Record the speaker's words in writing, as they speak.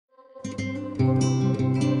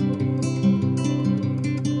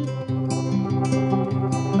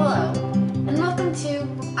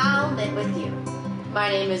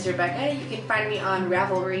name is Rebecca. You can find me on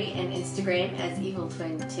Ravelry and Instagram as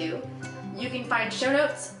EvilTwin2. You can find show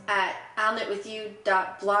notes at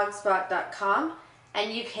owlknitwithyou.blogspot.com,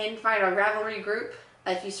 and you can find our Ravelry group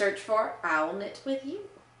if you search for Owl Knit With You.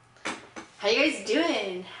 How you guys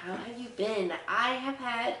doing? How have you been? I have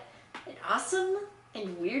had an awesome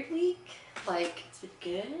and weird week. Like, it's been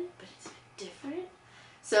good, but it's been different.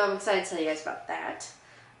 So I'm excited to tell you guys about that.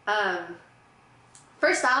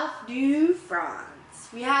 First off, new fronds.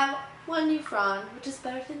 We have one new frond, which is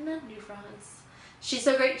better than none new fronds. She's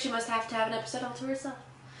so great, she must have to have an episode all to herself.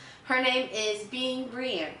 Her name is Being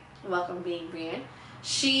Brienne. Welcome, Being Brienne.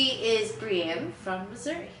 She is Brienne from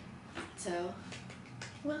Missouri. So,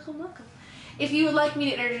 welcome, welcome. If you would like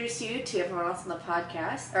me to introduce you to everyone else on the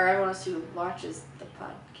podcast, or everyone else who watches the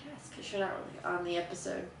podcast, because you're not really on the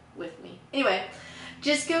episode with me. Anyway,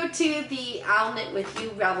 just go to the Owl Knit With You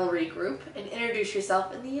Ravelry group and introduce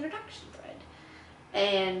yourself in the introduction thread.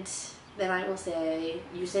 And then I will say,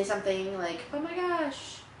 you say something like, oh my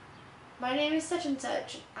gosh, my name is such and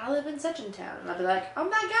such, I live in such and town. And I'll be like, oh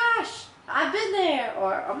my gosh, I've been there.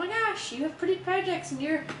 Or, oh my gosh, you have pretty projects in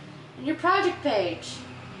your project page.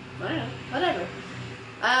 I don't know, whatever.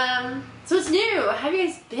 So it's new. How have you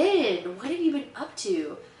guys been? What have you been up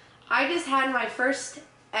to? I just had my first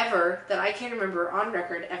ever, that I can remember on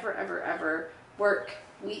record, ever, work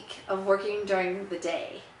week of working during the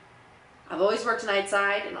day. I've always worked night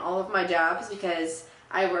side in all of my jobs because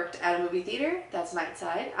I worked at a movie theater, that's night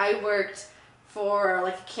side. I worked for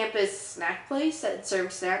like a campus snack place that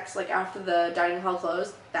served snacks like after the dining hall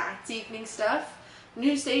closed, that's evening stuff.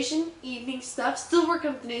 News station, evening stuff, still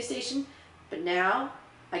working at the news station, but now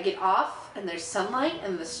I get off and there's sunlight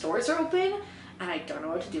and the stores are open and I don't know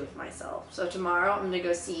what to do with myself. So tomorrow I'm gonna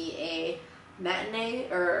go see a matinee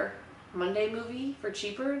or Monday movie for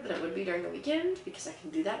cheaper than it would be during the weekend because I can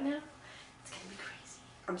do that now. It's gonna be crazy.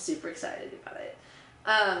 I'm super excited about it.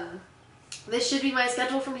 This should be my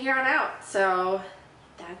schedule from here on out, so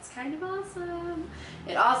that's kind of awesome.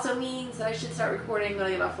 It also means that I should start recording when I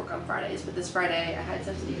get off work on Fridays, but this Friday I had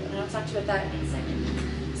stuff to do, and I'll talk to you about that in a second.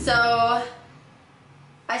 So,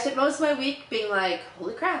 I spent most of my week being like,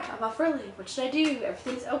 holy crap, I'm off early. What should I do?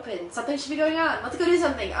 Everything's open. Something should be going on. Let's go do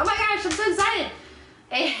something. Oh my gosh, I'm so excited.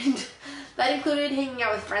 And that included hanging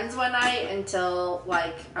out with friends one night until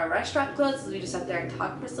like our restaurant closed. We just sat there and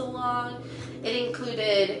talked for so long. It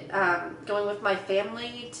included going with my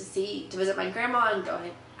family to visit my grandma and go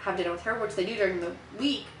have dinner with her, which they do during the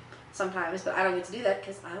week sometimes, but I don't get to do that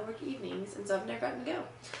because I work evenings, and so I've never gotten to go.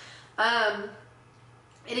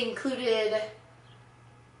 It included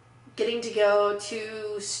getting to go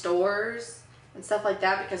to stores and stuff like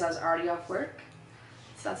that because I was already off work,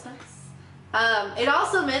 so that's nice. It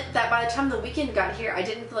also meant that by the time the weekend got here, I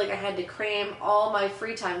didn't feel like I had to cram all my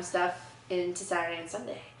free time stuff into Saturday and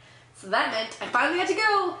Sunday. So that meant I finally got to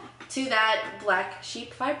go to that Black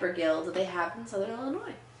Sheep Fiber Guild that they have in Southern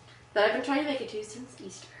Illinois that I've been trying to make it to since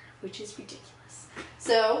Easter, which is ridiculous.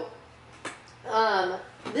 So,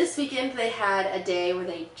 this weekend they had a day where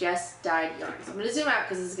they just dyed yarn. So I'm going to zoom out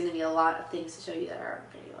because this is going to be a lot of things to show you that are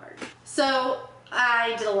pretty large. So,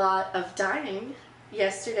 I did a lot of dyeing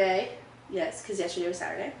yesterday. Yes, because yesterday was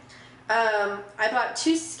Saturday. I bought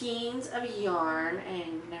 2 skeins of yarn,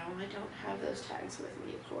 and now I don't have those tags with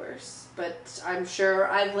me, of course. But I'm sure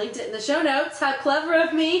I've linked it in the show notes. How clever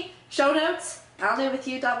of me! Show notes,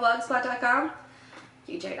 owlknitwithyou.blogspot.com.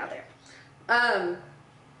 You can check it out there.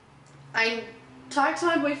 I talked to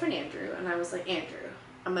my boyfriend Andrew, and I was like, Andrew,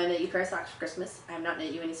 I'm going to knit you a pair of socks for Christmas. I have not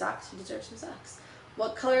knit you any socks. You deserve some socks.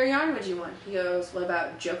 What color yarn would you want? He goes, what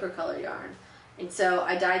about Joker color yarn? And so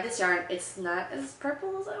I dyed this yarn. It's not as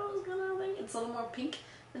purple as I was gonna think. It's a little more pink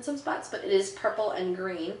in some spots, but it is purple and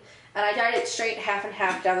green. And I dyed it straight half and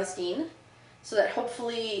half down the skein so that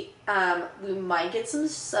hopefully we might get some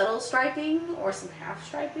subtle striping or some half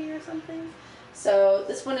striping or something. So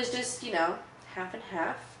this one is just, you know, half and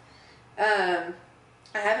half. I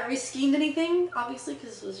haven't re-skeined anything, obviously,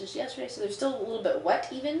 because this was just yesterday, so they're still a little bit wet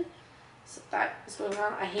even. So that is going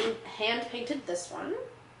on. I hand painted this one.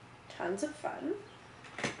 Tons of fun.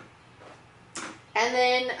 And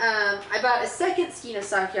then I bought a second skein of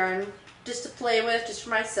sock yarn just to play with, just for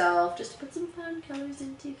myself, just to put some fun colors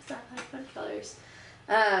into, because I like fun colors.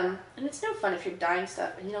 And it's no fun if you're dyeing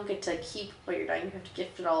stuff and you don't get to keep what you're dyeing, you have to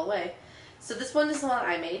gift it all away. So this one is the one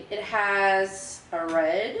I made. It has a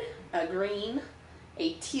red, a green,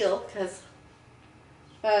 a teal, because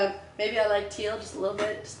maybe I like teal just a little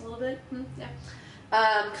bit, yeah.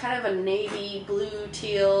 Kind of a navy blue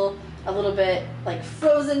teal, a little bit like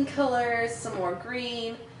frozen colors, some more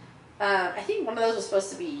green. I think one of those was supposed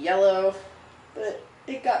to be yellow, but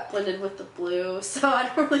it got blended with the blue, so I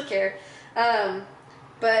don't really care.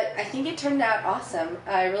 But I think it turned out awesome.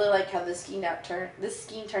 I really like how this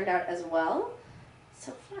scheme turned out as well.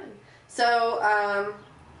 So fun. So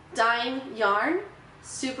dyeing yarn,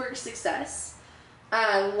 super success.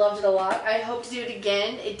 I loved it a lot. I hope to do it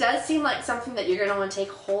again. It does seem like something that you're going to want to take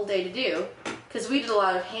a whole day to do, because we did a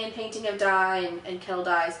lot of hand painting of dye and kettle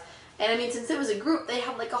dyes. And I mean, since it was a group, they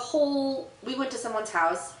had like a whole, we went to someone's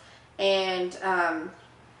house and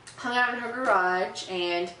hung out in her garage,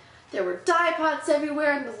 and there were dye pots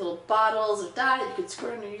everywhere and those little bottles of dye that you could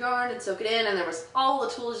squirt on your yarn and soak it in, and there was all the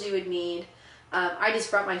tools you would need. I just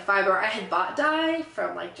brought my fiber. I had bought dye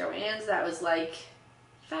from like Joann's that was like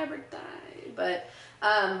fabric dye, but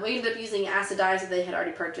we ended up using acid dyes that they had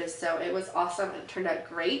already purchased, so it was awesome. It turned out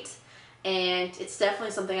great, and it's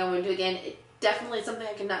definitely something I want to do again. It definitely is something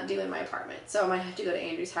I cannot do in my apartment, so I might have to go to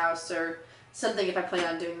Andrew's house or something if I plan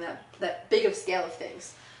on doing that big of scale of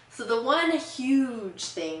things. So the one huge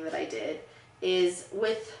thing that I did is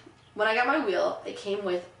when I got my wheel, it came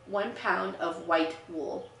with 1 pound of white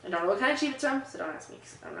wool. I don't know what kind of sheep it's from, so don't ask me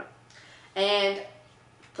because I don't know. And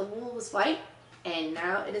the wool was white, and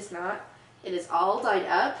now it is not. It is all dyed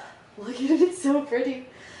up. Look at it, it's so pretty.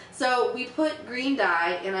 So we put green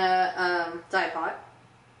dye in a dye pot,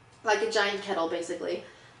 like a giant kettle basically.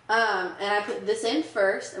 And I put this in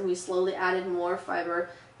first, and we slowly added more fiber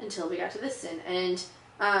until we got to this in. And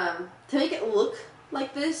to make it look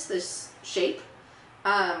like this shape,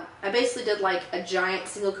 I basically did like a giant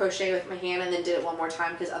single crochet with my hand and then did it one more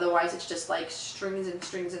time, because otherwise it's just like strings and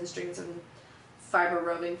strings and strings and fiber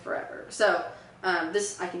roving forever. So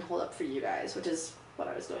this I can hold up for you guys, which is what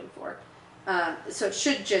I was going for. So it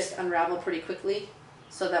should just unravel pretty quickly,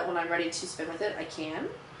 so that when I'm ready to spin with it, I can.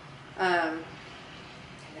 And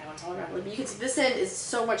now it's all unraveled. But you can see this end is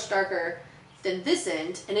so much darker than this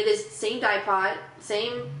end, and it is same dye pot,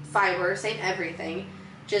 same fiber, same everything.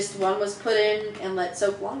 Just one was put in and let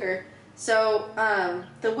soak longer. So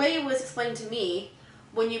the way it was explained to me,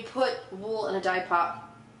 when you put wool in a dye pot,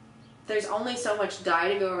 there's only so much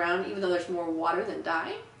dye to go around, even though there's more water than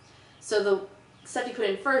dye. So the stuff you put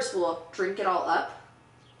in first will drink it all up,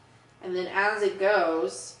 and then as it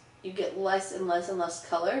goes, you get less and less and less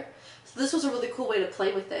color. So this was a really cool way to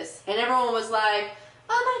play with this, and everyone was like,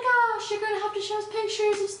 oh my gosh, you're gonna have to show us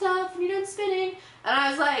pictures of stuff when you're done spinning. And I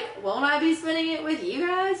was like, won't I be spinning it with you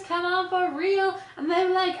guys? Come on, for real. And they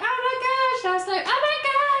were like, oh my gosh. And I was like, oh my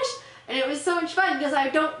gosh. And it was so much fun, because I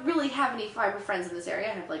don't really have any fiber friends in this area.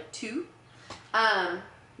 I have like 2.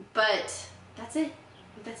 But that's it.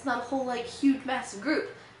 That's not a whole like huge massive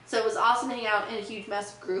group. So it was awesome hanging out in a huge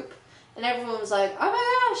massive group. And everyone was like, oh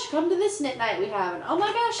my gosh, come to this knit night we have. And oh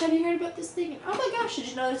my gosh, have you heard about this thing? And oh my gosh, did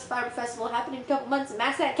you know there's a fiber festival happening in a couple months in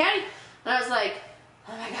Massachusetts County? And I was like,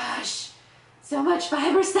 oh my gosh, so much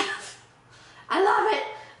fiber stuff. I love it.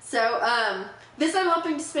 So this I'm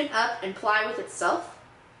hoping to spin up and ply with itself.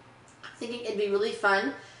 Thinking it'd be really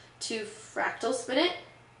fun to fractal spin it,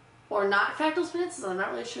 or not fractal spin it, since I'm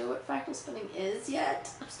not really sure what fractal spinning is yet.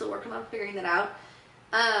 I'm still working on figuring that out.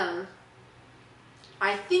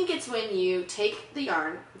 I think it's when you take the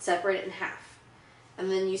yarn and separate it in half, and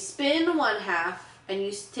then you spin one half, and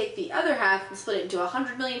you take the other half and split it into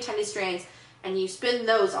 100 million tiny strands, and you spin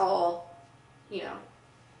those all, you know,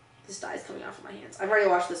 this dye is coming off of my hands. I've already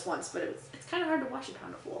washed this once, but it's kind of hard to wash a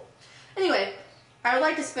pound of wool. Anyway, I would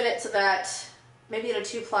like to spin it so that maybe in a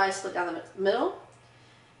 2-ply split down the middle,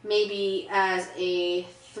 maybe as a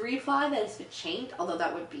 3-ply that is chained, although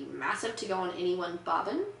that would be massive to go on any one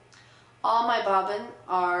bobbin. All my bobbin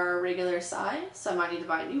are regular size, so I might need to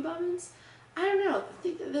buy new bobbins. I don't know. I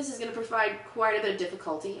think that this is going to provide quite a bit of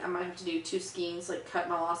difficulty. I might have to do 2 skeins, like cut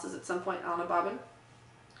my losses at some point on a bobbin.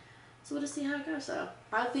 So we'll just see how it goes, though.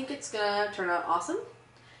 I think it's going to turn out awesome.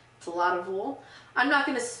 It's a lot of wool. I don't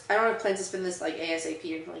have plans to spin this like ASAP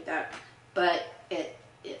or anything like that, but it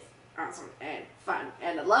is awesome and fun,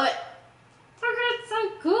 and I love it. It's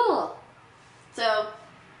so cool. So,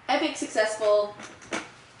 epic, successful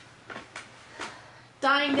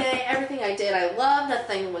dyeing day, everything I did, I loved.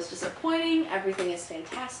 Nothing was disappointing. Everything is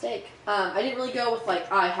fantastic. I didn't really go with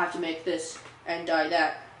like, I have to make this and dye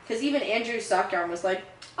that, because even Andrew's sock yarn was like,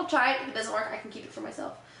 I'll try it. If it doesn't work, I can keep it for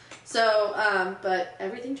myself. So, but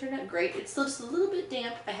everything turned out great. It's still just a little bit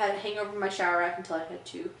damp. I had it hang over my shower rack until I had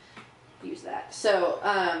to use that. So,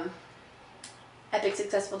 epic,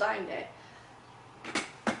 successful dyeing day.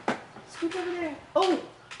 Scoot over there. Oh,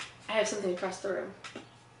 I have something across the room.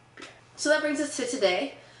 So that brings us to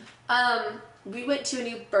today. We went to a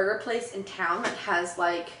new burger place in town that has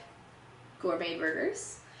like gourmet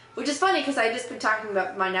burgers, which is funny because I just been talking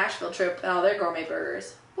about my Nashville trip and all their gourmet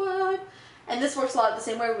burgers. What? And this works a lot the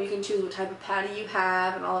same way, where you can choose what type of patty you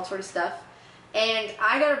have and all that sort of stuff. And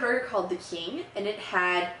I got a burger called the King, and it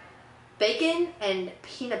had bacon and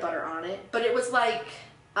peanut butter on it, but it was like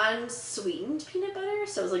unsweetened peanut butter,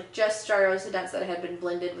 so it was like just dry roasted nuts that had been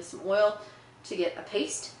blended with some oil to get a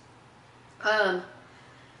paste. It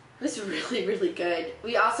was really, really good.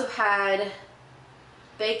 We also had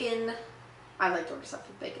bacon. I like to order stuff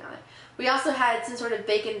with bacon on it. We also had some sort of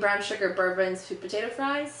bacon, brown sugar, bourbon, sweet potato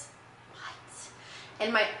fries. What?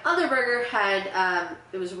 And my other burger had,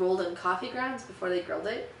 it was rolled in coffee grounds before they grilled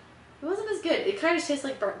it. It wasn't as good. It kind of tastes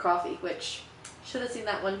like burnt coffee, which should have seen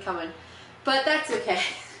that one coming. But that's okay.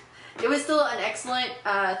 It was still an excellent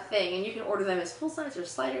thing, and you can order them as full size or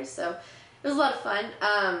sliders, so it was a lot of fun.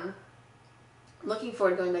 I'm looking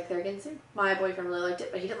forward to going back there again soon. My boyfriend really liked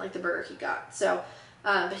it, but he didn't like the burger he got. So,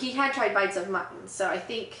 but he had tried bites of mutton, so I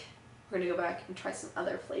think we're gonna go back and try some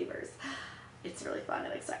other flavors. It's really fun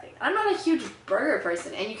and exciting. I'm not a huge burger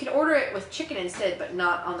person, and you can order it with chicken instead, but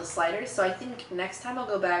not on the sliders. So I think next time I'll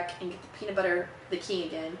go back and get the peanut butter, the King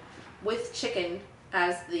again, with chicken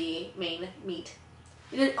as the main meat.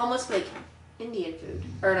 It almost like Indian food,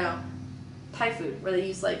 or no, Thai food, where they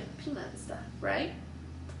use like peanut and stuff, right?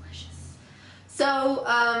 Delicious. So,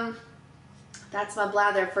 that's my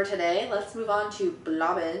blather for today. Let's move on to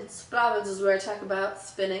Blobbins. Blobbins is where I talk about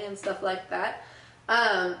spinning and stuff like that.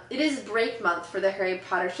 It is break month for the Harry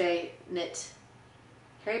Potter knit.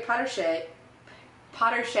 Harry Potter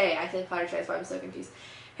Pottershay, I said Pottershay, that's why I'm so confused.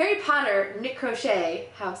 Harry Potter knit crochet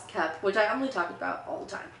house cup, which I only talk about all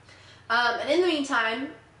the time. And in the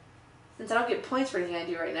meantime, since I don't get points for anything I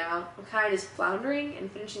do right now, I'm kind of just floundering and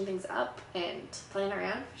finishing things up and playing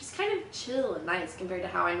around, which is kind of chill and nice compared to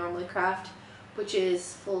how I normally craft, which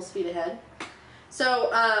is full speed ahead. So,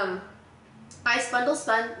 I spun this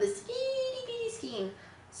itty bitty skein.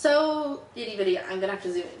 So itty bitty, I'm gonna have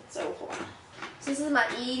to zoom in, so hold on. So this is my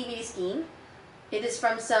itty bitty skein. It is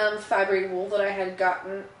from some fibery wool that I had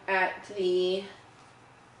gotten at a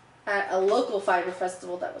local fiber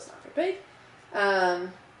festival that was not very big.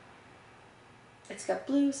 It's got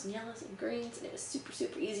blues and yellows and greens, and it was super,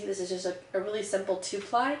 super easy. This is just a really simple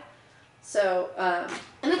 2-ply. So,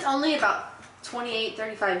 and it's only about 28,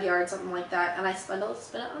 35 yards, something like that. And I spin it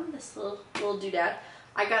on this little doodad.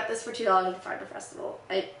 I got this for $2 at the fiber festival.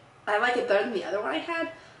 I like it better than the other one I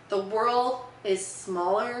had. The whirl is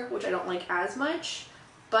smaller, which I don't like as much,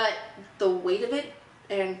 but the weight of it,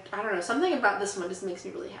 and I don't know, something about this one just makes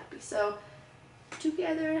me really happy. So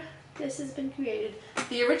together, this has been created.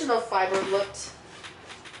 The original fiber looked,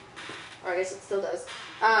 or I guess it still does.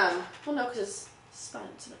 Well, no, because it's spun,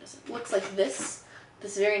 so it doesn't. Looks like this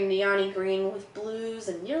very neon-y green with blues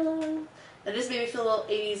and yellow. It just made me feel a little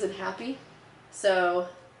 80s and happy. So,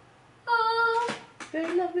 oh,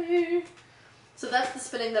 very lovely. So that's the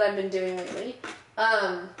spinning that I've been doing lately.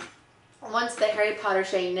 Once the Harry Potter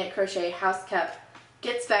knit crochet house cup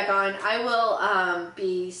gets back on, I will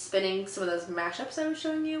be spinning some of those mashups I was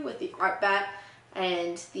showing you with the art bat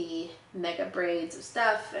and the mega braids of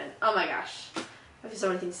stuff. And oh my gosh, I have so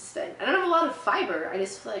many things to spin. I don't have a lot of fiber. I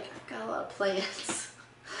just feel like I've got a lot of plants,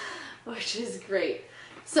 which is great.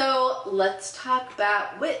 So let's talk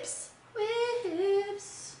about whips.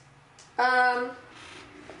 Whips.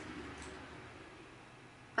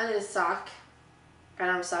 I need a sock. I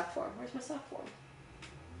don't have a sock form. Where's my sock form?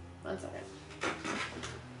 1 second.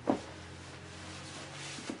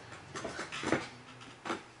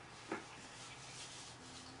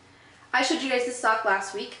 I showed you guys this sock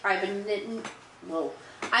last week. I've been knitting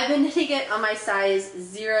it on my size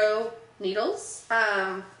 0 needles.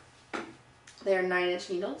 They're 9-inch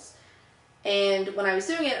needles. And when I was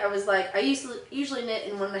doing it, I was like, I usually knit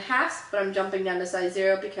in 1.5s, but I'm jumping down to size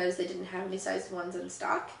 0 because they didn't have any size 1s in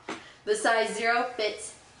stock. The size 0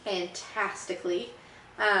 fits fantastically.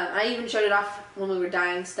 I even showed it off when we were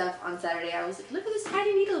dyeing stuff on Saturday. I was like, look at this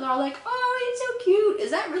tiny needle. And they're all like, oh, it's so cute. Is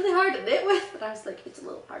that really hard to knit with? But I was like, it's a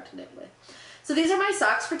little hard to knit with. So these are my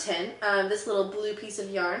socks for 10. This little blue piece of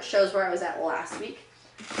yarn shows where I was at last week.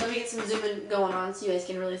 Let me get some zoom in going on so you guys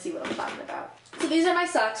can really see what I'm talking about. So these are my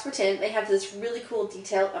socks for 10. They have this really cool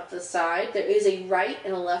detail up the side. There is a right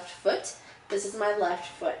and a left foot. This is my left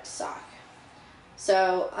foot sock.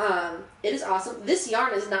 So it is awesome. This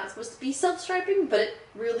yarn is not supposed to be self-striping, but it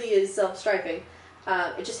really is self-striping.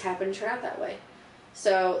 It just happened to turn out that way.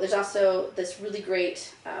 So there's also this really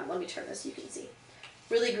great, let me turn this so you can see,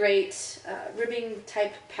 really great ribbing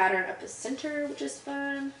type pattern up the center, which is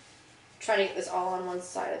fun. Trying to get this all on one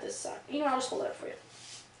side of this sock. You know what, I'll just hold it up for you.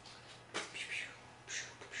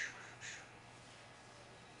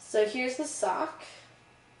 So here's the sock,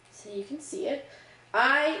 so you can see it.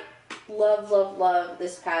 I Love, love, love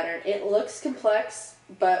this pattern. It looks complex,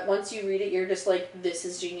 but once you read it, you're just like, this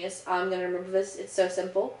is genius. I'm going to remember this. It's so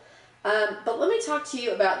simple. But let me talk to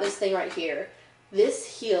you about this thing right here.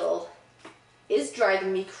 This heel is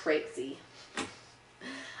driving me crazy.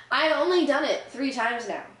 I've only done it 3 times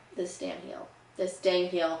now. This damn heel. This dang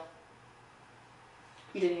heel.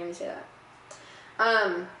 You didn't hear me say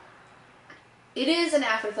that. It is an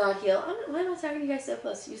afterthought heel. Why am I talking to you guys so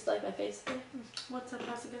close? You still like my face? What's that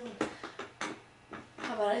possibility?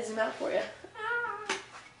 How about I zoom out for you? Ah,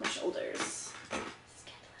 my shoulders.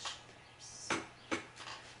 Scandalous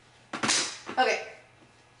shoulders. Okay.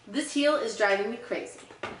 This heel is driving me crazy.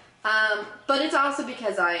 But it's also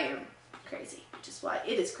because I am crazy, which is why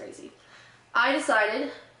it is crazy. I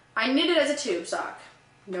decided, I knit it as a tube sock.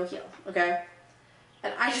 No heel, okay?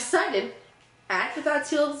 And I decided, afterthought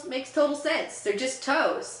heels makes total sense. They're just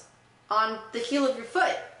toes on the heel of your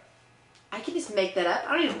foot. I can just make that up.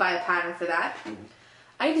 I don't even buy a pattern for that.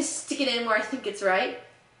 I can just stick it in where I think it's right,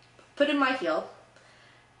 put in my heel,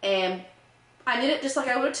 and I knit it just like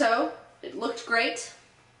I would a toe. It looked great.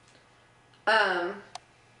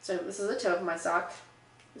 So this is the toe of my sock.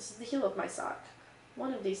 This is the heel of my sock.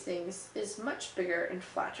 One of these things is much bigger and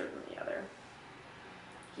flatter than the other.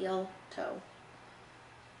 Heel, toe.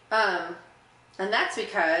 And that's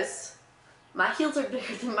because my heels are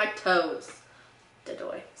bigger than my toes.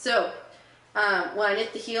 Dadoy. So, when I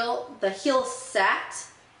knit the heel sat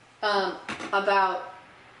about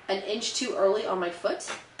an inch too early on my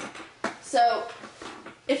foot. So,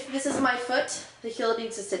 if this is my foot, the heel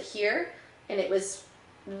needs to sit here, and it was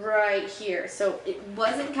right here. So it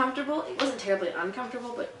wasn't comfortable. It wasn't terribly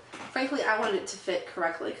uncomfortable, but frankly, I wanted it to fit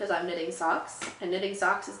correctly because I'm knitting socks, and knitting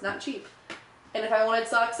socks is not cheap. And if I wanted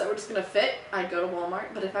socks that were just going to fit, I'd go to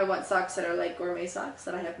Walmart. But if I want socks that are like gourmet socks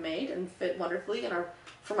that I have made and fit wonderfully and are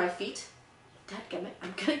for my feet, dadgummit,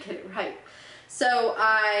 I'm going to get it right. So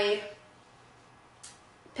I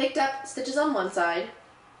picked up stitches on one side,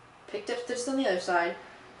 picked up stitches on the other side,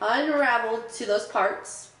 unraveled to those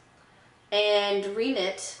parts, and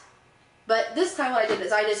re-knit. But this time what I did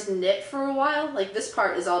is I just knit for a while. Like this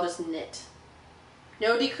part is all just knit.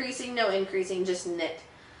 No decreasing, no increasing, just knit.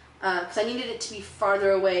 Because I needed it to be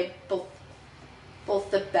farther away,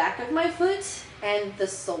 both the back of my foot and the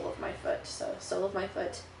sole of my foot. So sole of my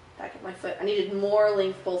foot, back of my foot. I needed more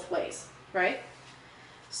length both ways, right?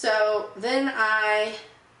 So then I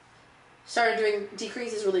started doing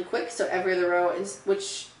decreases really quick, so every other row,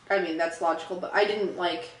 which, I mean, that's logical, but I didn't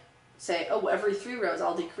like say, oh, every 3 rows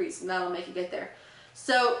I'll decrease, and that'll make it get there.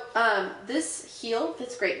 So this heel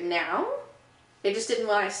fits great now. It just didn't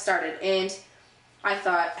when I started, and I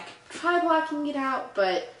thought I could try blocking it out,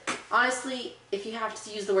 but honestly, if you have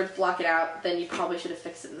to use the word block it out, then you probably should have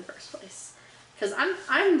fixed it in the first place. Because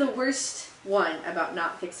I'm the worst one about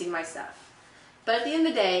not fixing my stuff. But at the end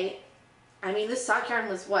of the day, I mean, this sock yarn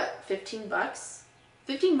was what, 15 bucks?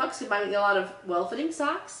 15 bucks could buy me a lot of well-fitting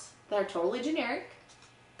socks that are totally generic,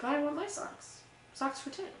 but I want my socks. Socks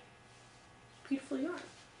for 10. Beautiful yarn.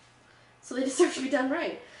 So they deserve to be done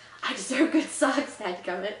right. I deserve good socks,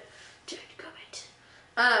 dadgummit.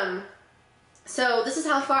 So this is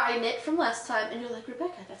how far I knit from last time, and you're like,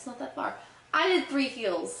 Rebecca, that's not that far. I did 3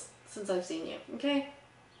 heels since I've seen you, okay?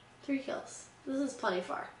 3 heels. This is plenty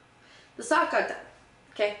far. The sock got done,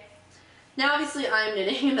 okay? Now obviously I'm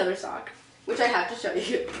knitting another sock, which I have to show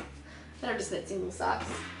you. I don't just knit single socks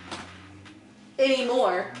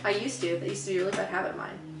anymore. I used to. That used to be a really bad habit of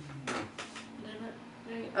mine.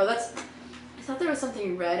 Oh, that's, I thought there was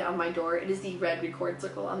something red on my door. It is the red record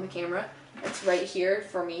circle on the camera. It's right here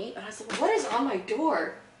for me. And I was like, what is on my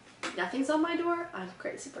door? Nothing's on my door. I'm a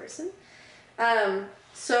crazy person.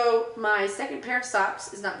 So my second pair of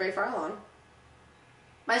socks is not very far along.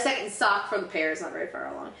 My second sock for the pair is not very far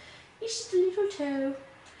along. It's just a little toe.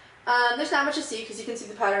 There's not much to see because you can see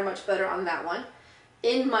the pattern much better on that one.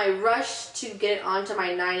 In my rush to get it onto my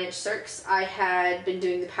 9-inch circs, I had been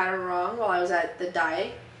doing the pattern wrong while I was at the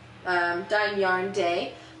dyeing yarn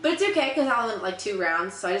day. But it's okay because I only went like 2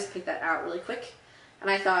 rounds, so I just picked that out really quick. And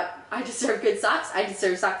I thought, I deserve good socks. I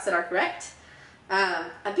deserve socks that are correct.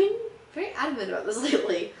 I've been very adamant about this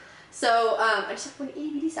lately. So I just have one itty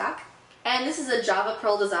bitty sock. And this is a Java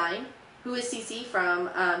Pearl design. Who is Cece from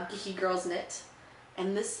Geeky Girls Knit.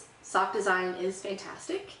 And this sock design is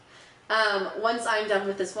fantastic. Once I'm done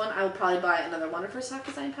with this one, I will probably buy another one of her sock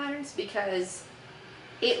design patterns because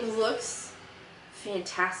it looks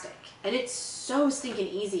fantastic. And it's so stinking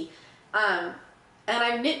easy. And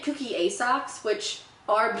I've knit Cookie A socks, which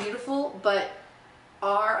are beautiful, but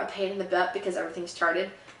are a pain in the butt because everything's charted.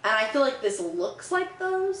 And I feel like this looks like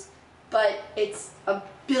those, but it's a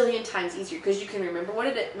billion times easier because you can remember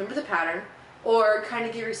remember the pattern, or kind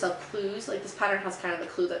of give yourself clues. Like this pattern has kind of a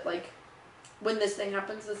clue that like when this thing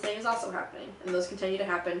happens, this thing is also happening, and those continue to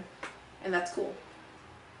happen, and that's cool.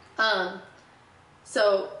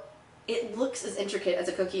 So it looks as intricate as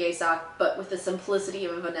a cookie sock, but with the simplicity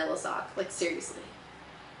of a vanilla sock. Like seriously,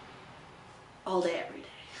 all day, every day.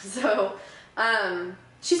 So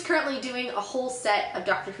she's currently doing a whole set of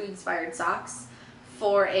Doctor Who inspired socks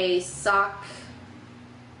for a sock.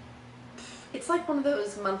 It's like one of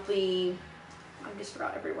those monthly. I just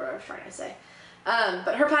forgot every word I was trying to say.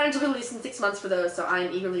 But her patterns will be released in 6 months for those, so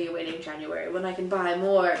I'm eagerly awaiting January when I can buy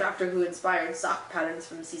more Doctor Who inspired sock patterns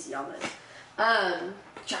from Socks-ual.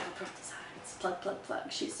 Travel Pro Designs. Plug, plug,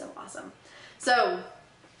 plug. She's so awesome. So,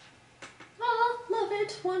 love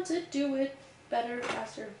it, want it, do it. Better,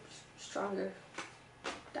 faster, stronger.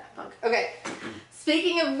 Daft Punk. Okay.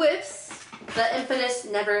 Speaking of whips, the infamous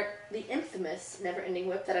never-ending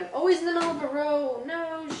whip that I'm always in the middle of a row.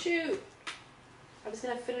 No, shoot. I was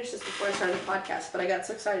going to finish this before I started the podcast, but I got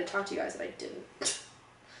so excited to talk to you guys that I didn't.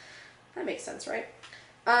 That makes sense, right?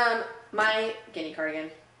 My guinea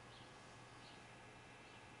cardigan.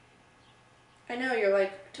 I know, you're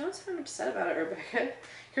like, don't sound upset about it, Rebecca.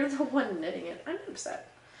 You're the one knitting it. I'm not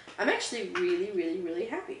upset. I'm actually really, really, really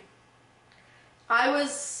happy. I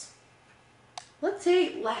was, let's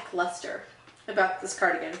say, lackluster about this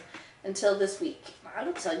cardigan until this week. I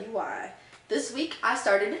will tell you why. This week I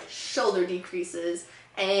started shoulder decreases,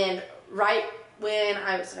 and right when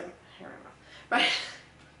I was, right,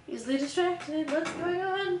 easily distracted, what's going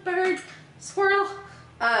on, bird, squirrel,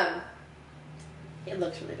 it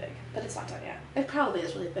looks really big, but it's not done yet. It probably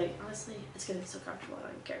is really big. Honestly, it's gonna be so comfortable, I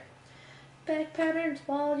don't even care. Back patterns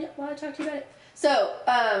while I talk to you about it. So,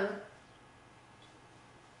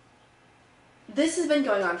 this has been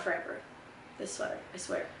going on forever. This sweater, I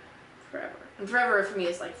swear, forever. And forever for me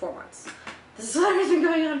is like 4 months. This sweater has been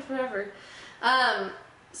going on forever.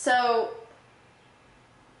 So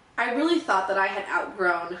I really thought that I had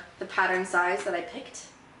outgrown the pattern size that I picked,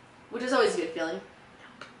 which is always a good feeling.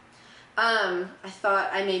 I thought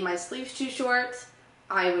I made my sleeves too short.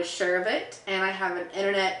 I was sure of it, and I have an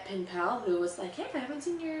internet pen pal who was like, hey, I haven't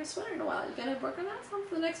seen your sweater in a while. You gonna work on that some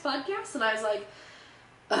for the next podcast? And I was like,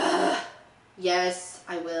 yes,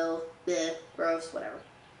 I will. Bleh, gross, whatever.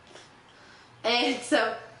 And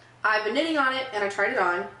so I've been knitting on it, and I tried it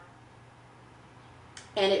on,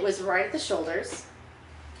 and it was right at the shoulders.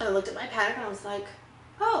 And I looked at my pattern, and I was like,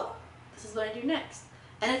 oh, this is what I do next.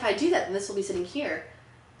 And if I do that, then this will be sitting here.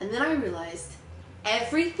 And then I realized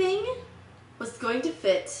everything was going to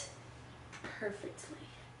fit perfectly.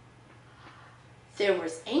 There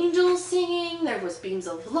was angels singing, there was beams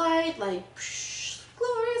of light, like, psh,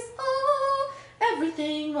 glorious, oh,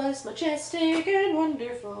 everything was majestic and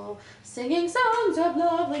wonderful, singing songs of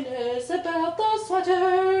loveliness about the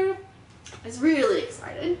sweater. I was really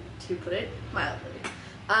excited, to put it mildly.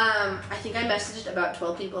 I think I messaged about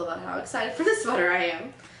 12 people about how excited for this sweater I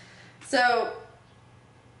am. So,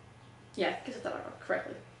 yeah, I guess I thought I wrote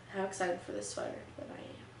correctly. How excited for this sweater that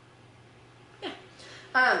I am.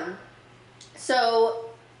 Yeah. So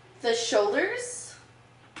the shoulders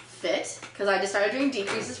fit, because I just started doing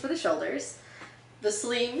decreases for the shoulders. The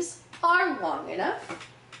sleeves are long enough.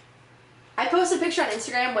 I posted a picture on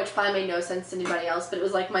Instagram, which probably made no sense to anybody else, but it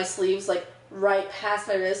was like my sleeves like right past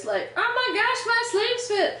my wrist, like, oh my gosh, my sleeves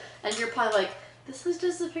fit. And you're probably like, this is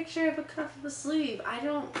just a picture of a cuff of a sleeve. I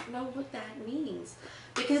don't know what that means.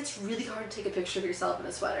 Because it's really hard to take a picture of yourself in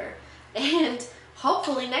a sweater. And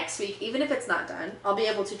hopefully next week, even if it's not done, I'll be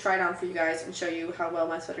able to try it on for you guys and show you how well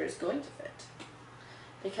my sweater is going to fit.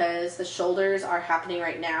 Because the shoulders are happening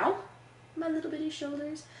right now. My little bitty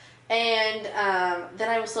shoulders. And then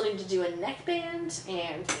I will still need to do a neckband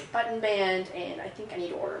and a button band, and I think I need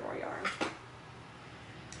to order more yarn.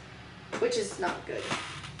 Which is not good.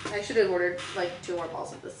 I should have ordered like 2 more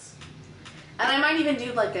balls of this. And I might even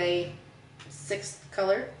do like a 6th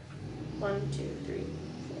color. 1, 2, 3,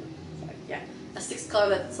 4, 5. Yeah, a 6th color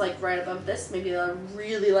that's like right above this. Maybe a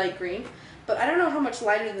really light green. But I don't know how much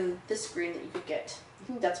lighter than this green that you could get. I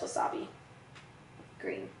think that's wasabi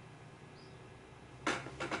green.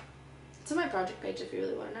 It's on my project page if you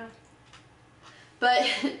really want to know. But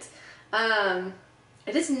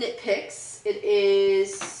it is Knit Picks. It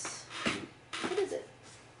is, what is it?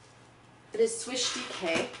 It is Swish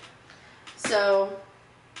DK. So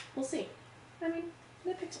we'll see. I mean,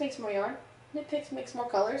 Knit Picks makes more yarn. Knit Picks makes more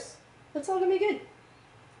colors. It's all gonna be good.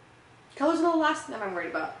 Colors are the last thing I'm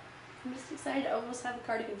worried about. I'm just excited to almost have a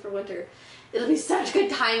cardigan for winter. It'll be such good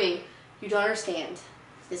timing. You don't understand.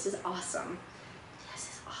 This is awesome. This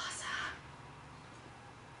is awesome.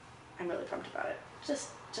 I'm really pumped about it.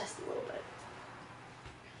 Just a little bit.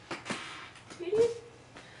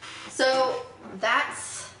 So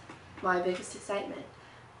that's my biggest excitement.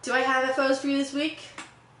 Do I have FOs for you this week?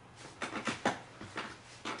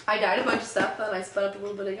 I dyed a bunch of stuff and I spun up a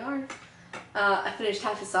little bit of yarn. I finished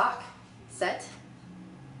half a sock set,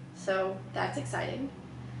 so that's exciting.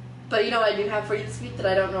 But you know what I do have for you this week that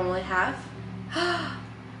I don't normally have?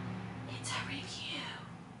 It's a review.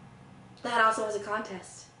 That also was a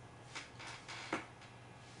contest.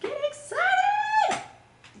 Get excited!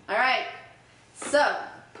 Alright, so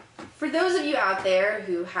for those of you out there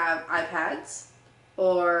who have iPads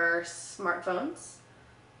or smartphones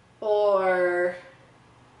or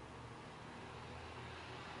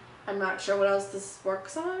I'm not sure what else this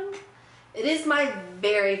works on. It is my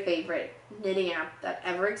very favorite knitting app that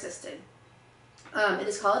ever existed. It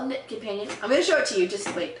is called Knit Companion. I'm going to show it to you.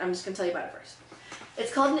 Just wait. I'm just going to tell you about it first.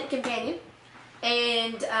 It's called Knit Companion,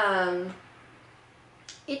 and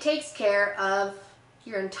it takes care of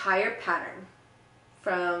your entire pattern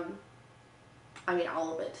from, I mean,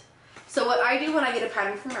 all of it. So what I do when I get a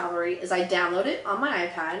pattern from Ravelry is I download it on my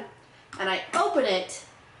iPad, and I open it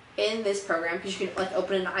in this program, because you can like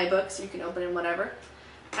open it in iBooks, you can open it in whatever.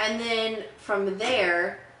 And then from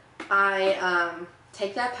there, I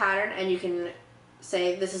take that pattern and you can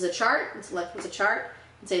say this is a chart, and select what's a chart,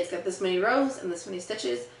 and say it's got this many rows and this many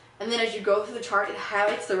stitches. And then as you go through the chart, it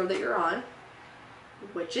highlights the row that you're on,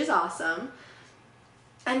 which is awesome.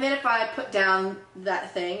 And then if I put down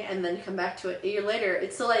that thing and then come back to it a year later,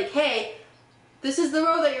 it's still like, hey, this is the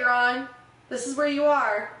row that you're on, this is where you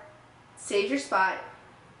are, save your spot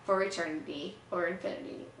for eternity or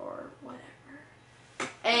infinity or whatever.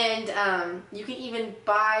 And you can even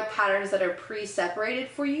buy patterns that are pre-separated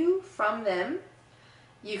for you from them.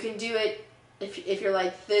 You can do it if you're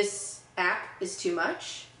like, this app is too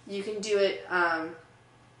much. You can do it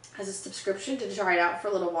as a subscription to try it out for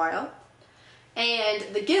a little while. And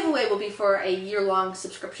the giveaway will be for a year-long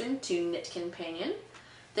subscription to Knit Companion.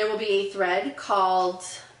 There will be a thread called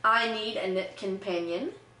I Need a Knit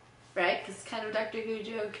Companion. Right? Because it's kind of a Doctor Who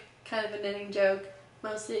joke, kind of a knitting joke,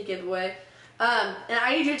 mostly a giveaway. And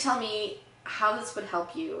I need you to tell me how this would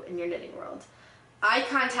help you in your knitting world. I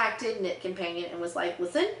contacted Knit Companion and was like,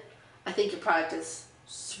 listen, I think your product is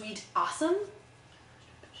sweet awesome.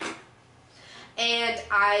 And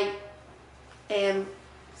I am,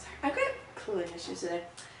 sorry, I've got cooling issues today.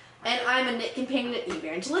 And I'm a Knit Companion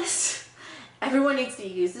evangelist. Everyone needs to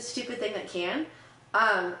use this stupid thing that can.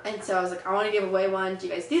 And so I was like, I want to give away one. Do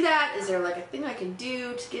you guys do that? Is there like a thing I can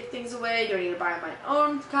do to give things away? Do I need to buy my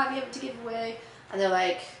own copy of it to give away? And they're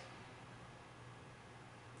like,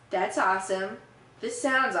 that's awesome. This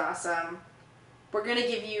sounds awesome. We're going to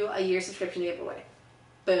give you a year subscription to give away.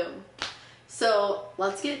 Boom. So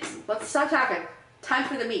let's stop talking. Time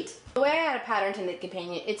for the meat. The way I add a pattern to Knit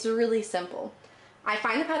Companion, it's really simple. I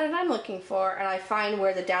find the pattern I'm looking for and I find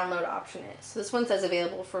where the download option is. So this one says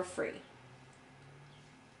available for free.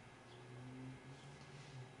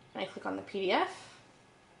 I click on the PDF.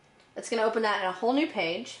 It's going to open that in a whole new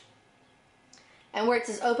page. And where it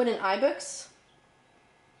says open in iBooks,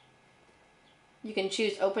 you can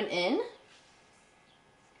choose open in.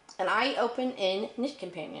 And I open in Knit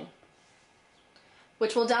Companion,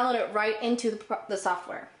 which will download it right into the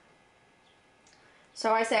software.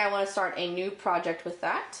 So I say I want to start a new project with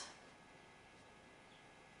that.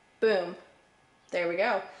 Boom. There we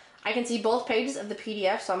go. I can see both pages of the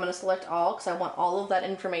PDF, so I'm going to select all because I want all of that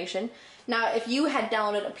information. Now, if you had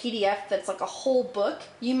downloaded a PDF that's like a whole book,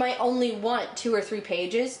 you might only want 2 or 3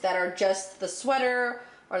 pages that are just the sweater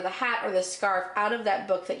or the hat or the scarf out of that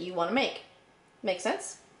book that you want to make. Make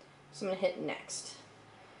sense? So I'm going to hit next.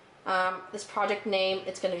 This project name,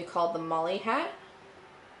 it's going to be called the Molly hat.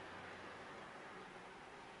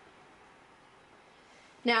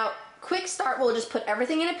 Now, Quick Start will just put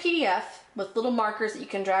everything in a PDF with little markers that you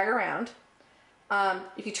can drag around.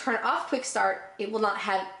 If you turn off Quick Start, it will not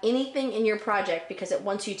have anything in your project because it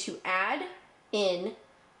wants you to add in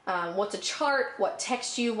what's a chart, what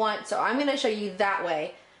text you want. So I'm going to show you that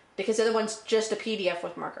way because the other one's just a PDF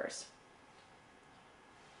with markers.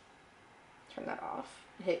 Turn that off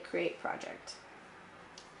and hit Create Project.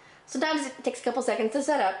 Sometimes it takes a couple seconds to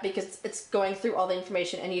set up because it's going through all the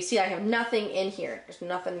information and you see I have nothing in here. There's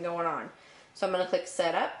nothing going on. So I'm going to click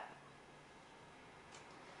Setup.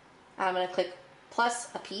 I'm going to click plus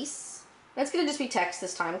a piece. That's going to just be text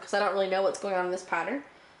this time because I don't really know what's going on in this pattern.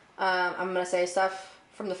 I'm going to say stuff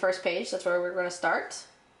from the first page. That's where we're going to start.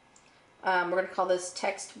 We're going to call this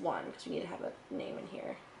text 1 because we need to have a name in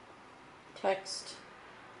here. Text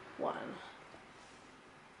 1.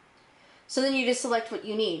 So then you just select what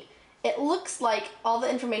you need. it looks like all the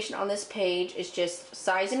information on this page is just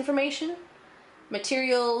size information,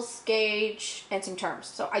 materials, gauge, and some terms.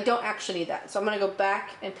 So I don't actually need that. So I'm going to go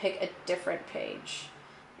back and pick a different page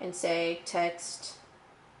and say text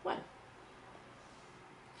 1.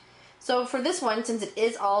 So for this one, since it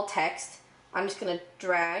is all text, I'm just going to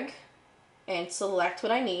drag and select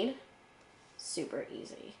what I need. Super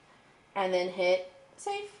easy. And then hit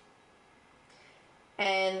save.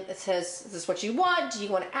 And it says, is this what you want? Do you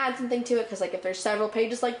want to add something to it? Because like if there's several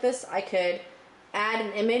pages like this, I could add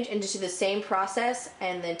an image and just do the same process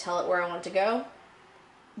and then tell it where I want it to go.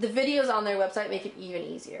 The videos on their website make it even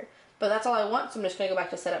easier. But that's all I want, so I'm just going to go back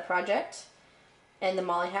to Setup Project and the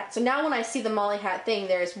Molly hat. So now when I see the Molly hat thing,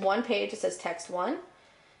 there's one page that says text 1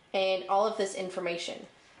 and all of this information.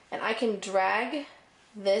 And I can drag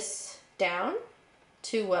this down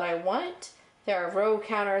to what I want. There are row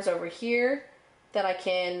counters over here that I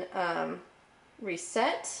can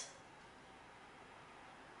reset,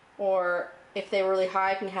 or if they were really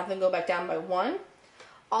high, I can have them go back down by 1.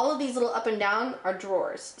 All of these little up and down are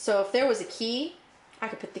drawers. So if there was a key, I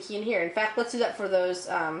could put the key in here. In fact, let's do that for those,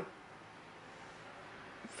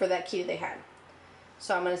 for that key that they had.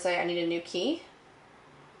 So I'm going to say I need a new key.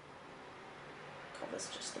 Call this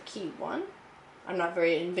just the key 1. I'm not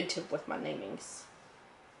very inventive with my namings.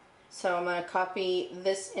 So I'm going to copy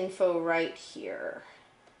this info right here.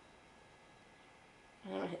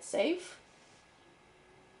 And I'm going to hit save.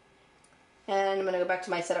 And I'm going to go back to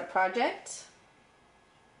my setup project.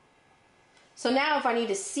 So now if I need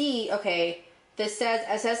to see, okay, this says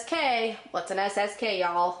SSK. What's an SSK,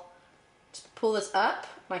 y'all? Just pull this up.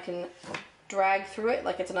 I can drag through it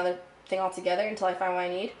like it's another thing altogether until I find what I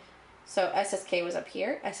need. So SSK was up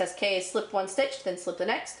here. SSK is slip 1 stitch, then slip the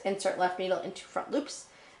next, insert left needle into front loops.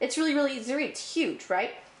 It's really, really easy to read. It's huge,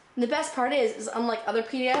 right? And the best part is unlike other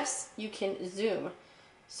PDFs, you can zoom.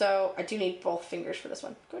 So I do need both fingers for this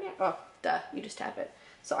one. Go down. Oh, duh, you just tap it.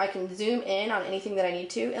 So I can zoom in on anything that I need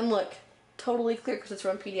to, and look, totally clear because it's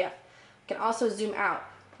from PDF. I can also zoom out.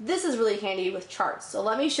 This is really handy with charts. So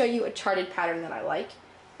let me show you a charted pattern that I like.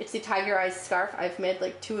 It's the Tiger Eyes scarf. I've made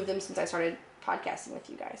like 2 of them since I started podcasting with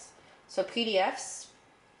you guys. So PDFs,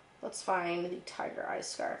 let's find the Tiger Eyes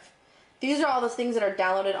scarf. These are all the things that are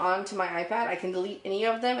downloaded onto my iPad. I can delete any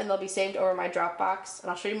of them and they'll be saved over my Dropbox,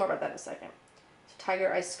 and I'll show you more about that in a second. So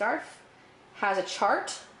Tiger Eyes scarf has a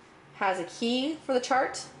chart, has a key for the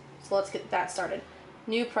chart. So let's get that started.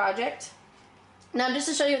 New project. Now just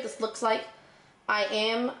to show you what this looks like, I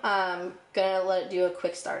am gonna let it do a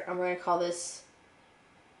quick start. I'm gonna call this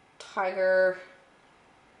Tiger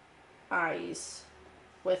Eyes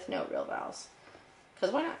with no real vowels,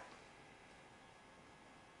 because why not?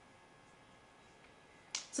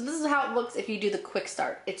 So this is how it looks if you do the quick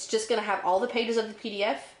start. It's just gonna have all the pages of the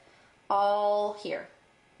PDF all here,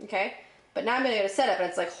 okay? But now I'm gonna go to setup and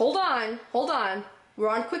it's like, hold on, we're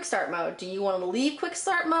on quick start mode. Do you want to leave quick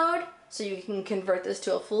start mode so you can convert this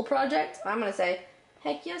to a full project? I'm gonna say,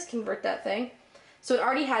 heck yes, convert that thing. So it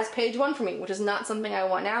already has page 1 for me, which is not something I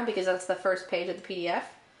want now because that's the first page of the PDF.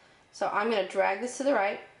 So I'm gonna drag this to the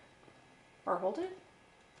right, or hold it.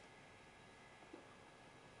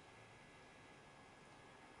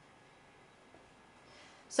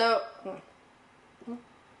 So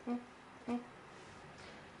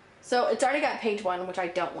it's already got page 1, which I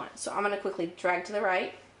don't want. So I'm going to quickly drag to the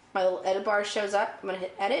right. My little edit bar shows up. I'm going to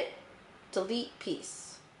hit edit, delete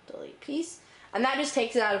piece, and that just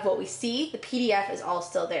takes it out of what we see. The PDF is all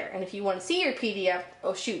still there. And if you want to see your PDF,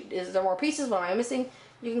 oh shoot, is there more pieces? What am I missing?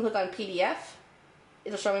 You can click on PDF.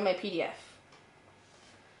 It'll show me my PDF.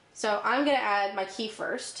 So I'm going to add my key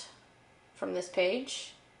first from this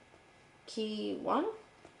page. Key 1.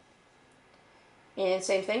 And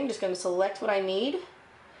same thing, just going to select what I need.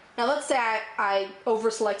 Now let's say I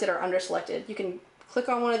over-selected or under-selected. You can click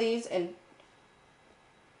on one of these and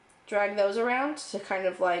drag those around to kind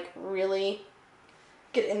of like really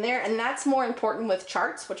get in there. And that's more important with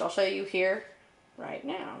charts, which I'll show you here right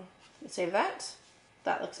now. Save that.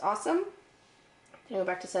 That looks awesome. Go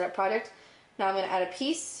back to setup project. Now I'm going to add a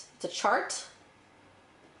piece. It's a chart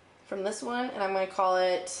from this one, and I'm going to call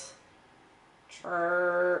it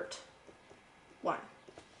chart 1.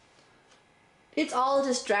 It's all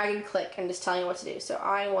just drag and click and just telling you what to do. So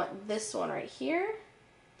I want this one right here.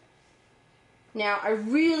 Now I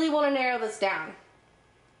really want to narrow this down.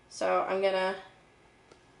 So I'm gonna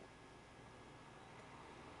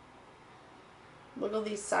wiggle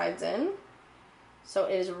these sides in so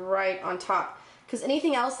it is right on top. Because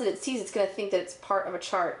anything else that it sees, it's gonna think that it's part of a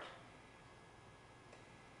chart.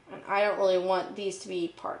 And I don't really want these to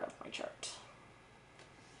be part of my chart.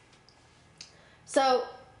 So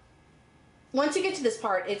once you get to this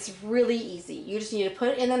part, it's really easy. You just need to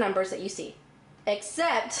put in the numbers that you see.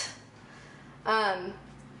 Except,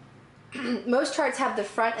 most charts have the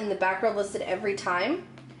front and the back row listed every time.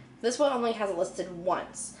 This one only has it listed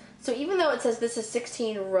once. So even though it says this is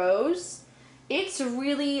 16 rows, it's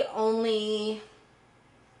really only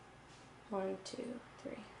 1, 2,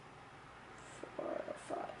 3, 4,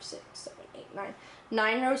 5, 6, 7, 8, 9.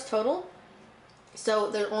 9 rows total.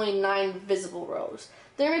 So there are only 9 visible rows.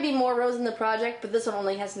 There may be more rows in the project, but this one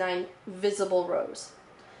only has 9 visible rows.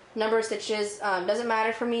 Number of stitches doesn't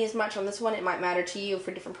matter for me as much on this one. It might matter to you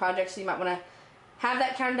for different projects, so you might want to have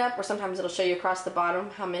that counted up, or sometimes it'll show you across the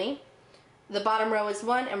bottom how many. The bottom row is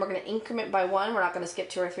 1, and we're going to increment by 1. We're not going to skip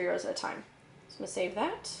 2 or 3 rows at a time. So I'm going to save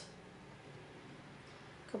that.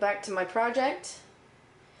 Go back to my project.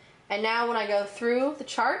 And now when I go through the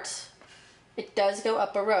chart, it does go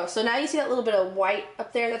up a row. So now you see that little bit of white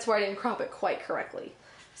up there. That's where I didn't crop it quite correctly.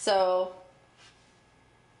 So,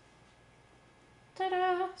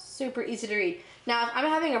 ta-da! Super easy to read. Now, if I'm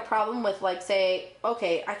having a problem with, like, say,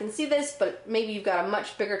 okay, I can see this, but maybe you've got a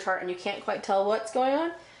much bigger chart and you can't quite tell what's going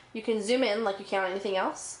on, you can zoom in like you can on anything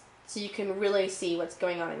else, so you can really see what's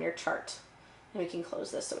going on in your chart. And we can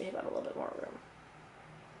close this so we have got a little bit more room.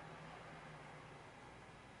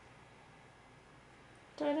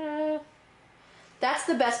 Ta-da! That's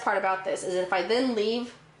the best part about this, is if I then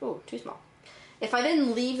leave, ooh, too small. If I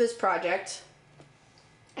then leave this project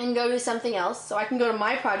and go to something else, so I can go to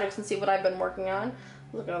my projects and see what I've been working on.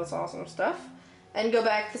 Look at all this awesome stuff. And go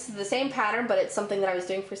back, this is the same pattern, but it's something that I was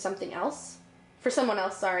doing for something else. For someone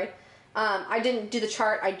else, sorry. I didn't do the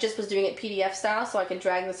chart, I just was doing it PDF style, so I could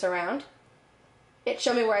drag this around. It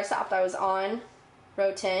showed me where I stopped. I was on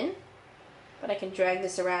row 10, but I can drag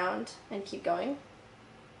this around and keep going.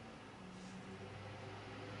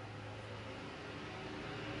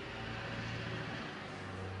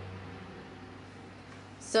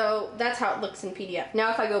 So that's how it looks in PDF. Now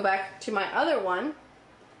if I go back to my other one,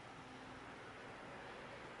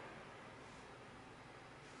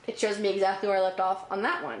 it shows me exactly where I left off on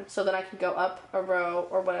that one, so that I can go up a row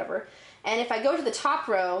or whatever. And if I go to the top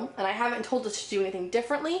row, and I haven't told it to do anything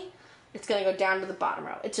differently, it's going to go down to the bottom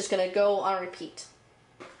row. It's just going to go on repeat.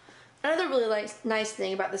 Another really nice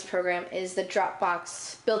thing about this program is the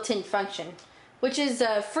Dropbox built-in function, which is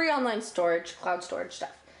free online storage, cloud storage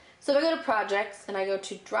stuff. So if I go to projects and I go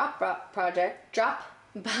to Dropbox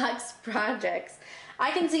projects,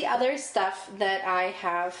 I can see other stuff that I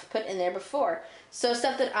have put in there before. So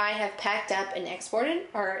stuff that I have packed up and exported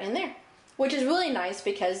are in there, which is really nice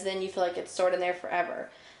because then you feel like it's stored in there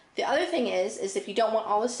forever. The other thing is if you don't want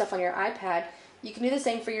all this stuff on your iPad, you can do the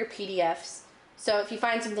same for your PDFs. So if you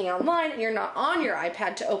find something online and you're not on your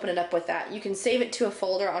iPad to open it up with that, you can save it to a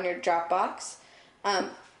folder on your Dropbox.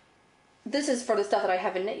 This is for the stuff that I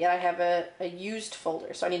haven't knit yet. I have a used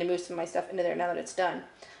folder, so I need to move some of my stuff into there now that it's done.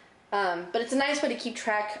 But it's a nice way to keep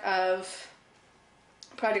track of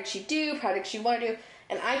projects you do, projects you want to do,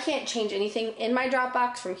 and I can't change anything in my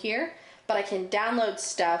Dropbox from here, but I can download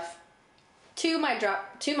stuff to my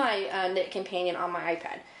Knit Companion on my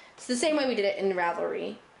iPad. It's the same way we did it in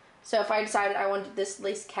Ravelry. So if I decided I wanted this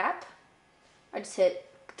lace cap, I just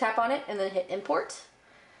tap on it and then hit import,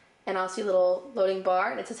 and I'll see a little loading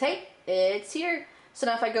bar, and it says, hey, it's here. So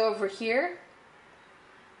now if I go over here,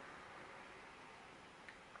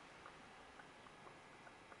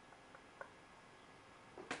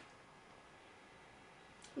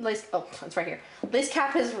 lace, oh, it's right here. Lace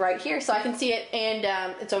cap is right here, so I can see it, and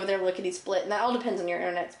it's over there lickety split, and that all depends on your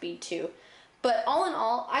internet speed too. But all in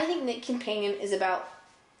all, I think Knit Companion is about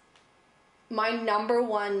my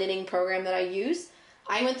 #1 knitting program that I use.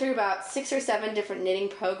 I went through about 6 or 7 different knitting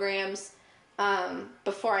programs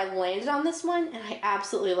before I landed on this one, and I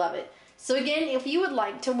absolutely love it. So again, if you would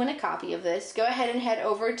like to win a copy of this, go ahead and head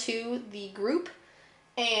over to the group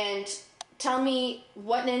and tell me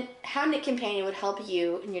how Knit Companion would help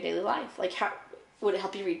you in your daily life. Like, how would it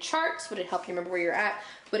help you read charts? Would it help you remember where you're at?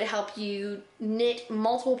 Would it help you knit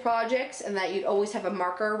multiple projects and that you'd always have a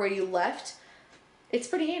marker where you left? It's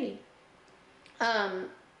pretty handy.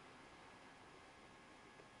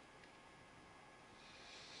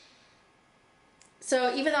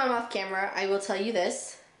 So even though I'm off camera, I will tell you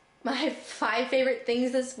this. My 5 favorite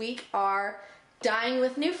things this week are dyeing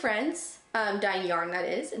with new friends, dyeing yarn that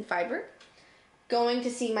is, and fiber, going to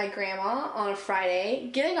see my grandma on a Friday,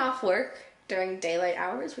 getting off work during daylight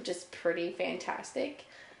hours, which is pretty fantastic.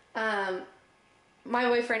 My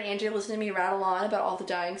boyfriend Andrew listened to me rattle on about all the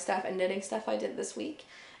dyeing stuff and knitting stuff I did this week.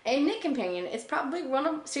 And Knit Companion is probably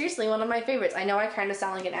seriously one of my favorites. I know I kind of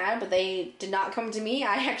sound like an ad, but they did not come to me.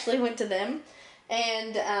 I actually went to them.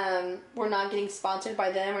 And we're not getting sponsored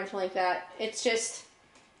by them or anything like that. It's just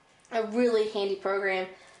a really handy program.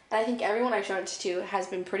 And I think everyone I've shown it to has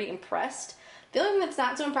been pretty impressed. The only thing that's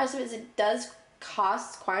not so impressive is it does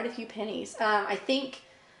cost quite a few pennies. I think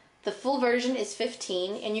the full version is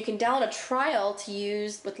 $15, and you can download a trial to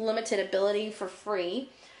use with limited ability for free.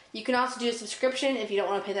 You can also do a subscription if you don't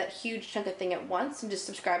want to pay that huge chunk of thing at once and just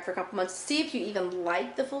subscribe for a couple months to see if you even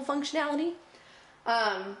like the full functionality.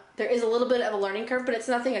 There is a little bit of a learning curve, but it's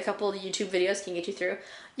nothing a couple of YouTube videos can get you through.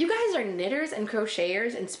 You guys are knitters and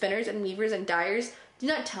crocheters and spinners and weavers and dyers. Do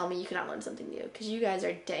not tell me you cannot learn something new, because you guys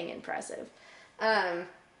are dang impressive.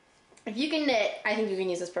 If you can knit, I think you can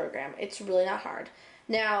use this program. It's really not hard.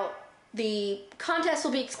 Now, the contest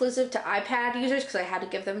will be exclusive to iPad users because I had to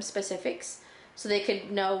give them specifics so they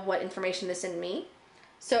could know what information to send me.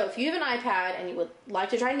 So if you have an iPad and you would like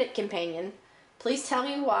to try Knit Companion, please tell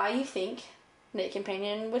me why you think Knit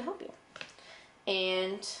Companion would help you.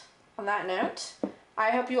 And on that note, I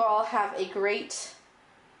hope you all have a great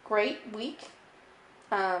week.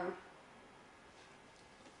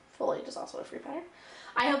 Foliage is also a free pattern.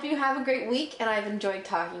 I hope you have a great week, and I've enjoyed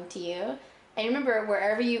talking to you. And remember,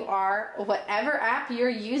 wherever you are, whatever app you're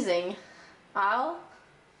using, I'll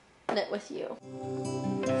knit with you.